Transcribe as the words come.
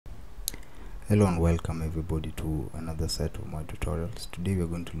Hello and welcome everybody to another set of my tutorials. Today we are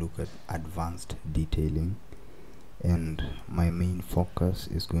going to look at advanced detailing, and my main focus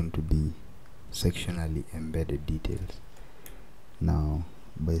is going to be sectionally embedded details. Now,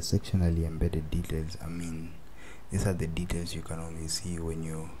 by sectionally embedded details, I mean these are the details you can only see when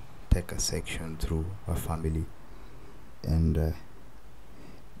you take a section through a family, and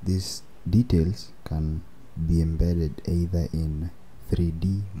these details can be embedded either in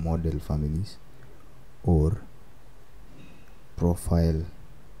 3D model families or profile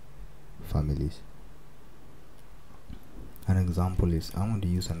families. An example is, I want to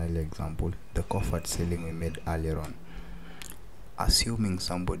use an earlier example, the comfort ceiling we made earlier on. Assuming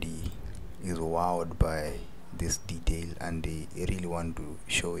somebody is wowed by this detail and they really want to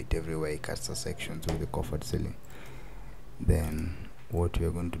show it everywhere, he cuts a section through the comfort ceiling, then what we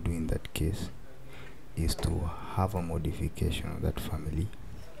are going to do in that case is to have a modification of that family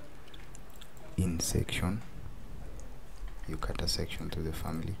in section. You cut a section to the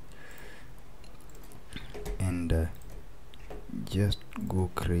family and just go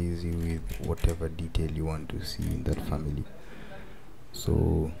crazy with whatever detail you want to see in that family.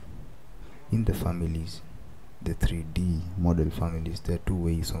 So in the families, the 3D model families, there are two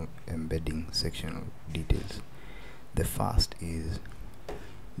ways of embedding sectional details. The first is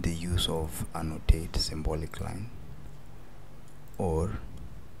the use of annotate symbolic line or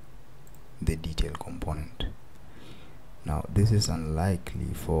the detail component. Now this is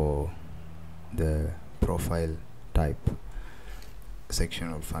unlikely for the profile type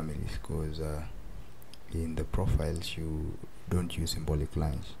sectional families, because in the profiles you don't use symbolic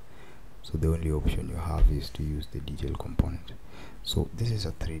lines, so the only option you have is to use the detail component. So this is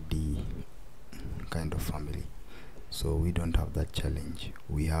a 3D kind of family, so we don't have that challenge.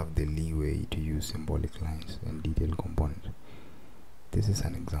 We have the leeway to use symbolic lines and detail component. This is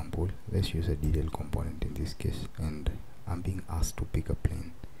an example. Let's use a detail component in this case, and I'm being asked to pick a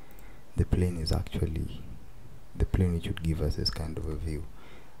plane. The plane is actually the plane which would give us this kind of a view.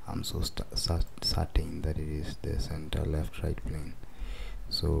 I'm so certain that it is the center left right plane.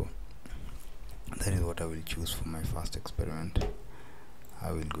 So that is what I will choose for my first experiment.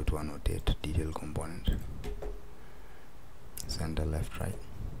 I will go to annotate detail component, center left right,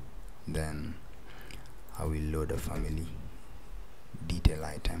 then I will load a family detail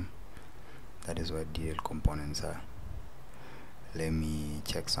item. That is where detail components are. Let me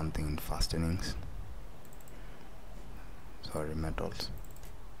check something in fastenings, metals,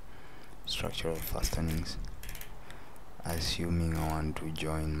 structural fastenings. Assuming I want to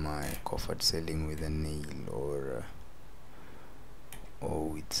join my comfort ceiling with a nail or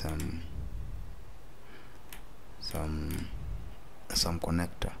with some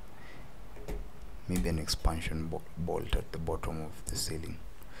connector, maybe an expansion bolt at the bottom of the ceiling.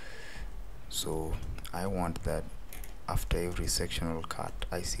 So I want that after every sectional cut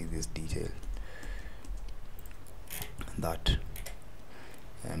I see this detail,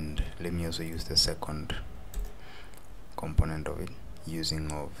 and let me also use the second component of it,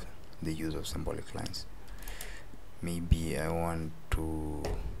 using of the use of symbolic lines. Maybe I want to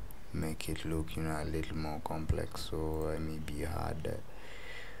make it look a little more complex, so I maybe had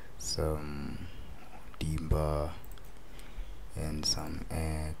some timber and some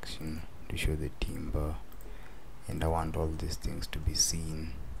X to show the timber, and I want all these things to be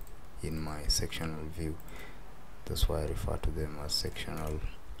seen in my sectional view. That's why I refer to them as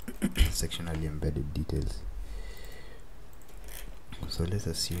sectionally embedded details. So let's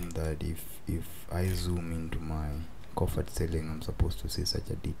assume that if I zoom into my comfort ceiling, I'm supposed to see such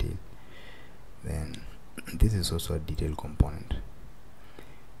a detail. Then this is also a detail component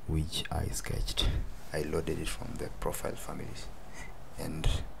which I sketched. I loaded it from the profile families, and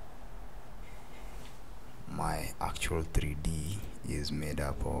my actual 3D is made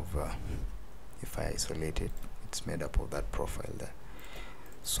up of, if I isolate it, it's made up of that profile there.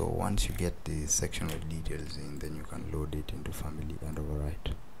 So once you get the sectional details in, then you can load it into family and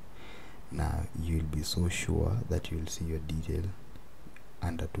overwrite. Now you'll be so sure that you'll see your detail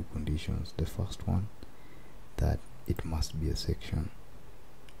under two conditions. The first one, that it must be a section,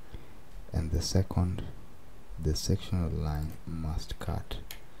 and the second, the sectional line must cut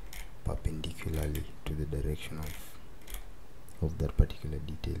perpendicularly to the direction of that particular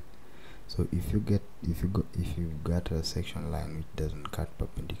detail. So if you've got a section line which doesn't cut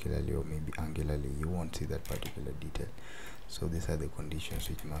perpendicularly or maybe angularly, you won't see that particular detail. So these are the conditions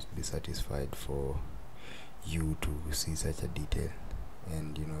which must be satisfied for you to see such a detail.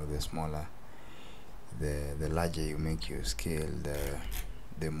 And the smaller, the larger you make your scale,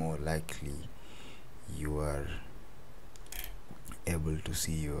 the more likely you are able to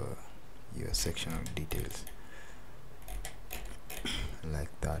see your sectional details, like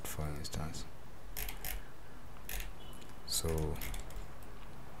that for instance. So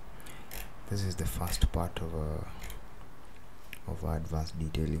this is the first part of advanced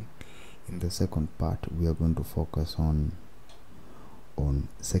detailing. In the second part, we are going to focus on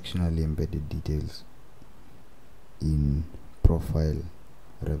sectionally embedded details in profile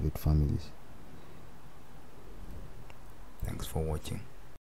Revit families. Thanks for watching.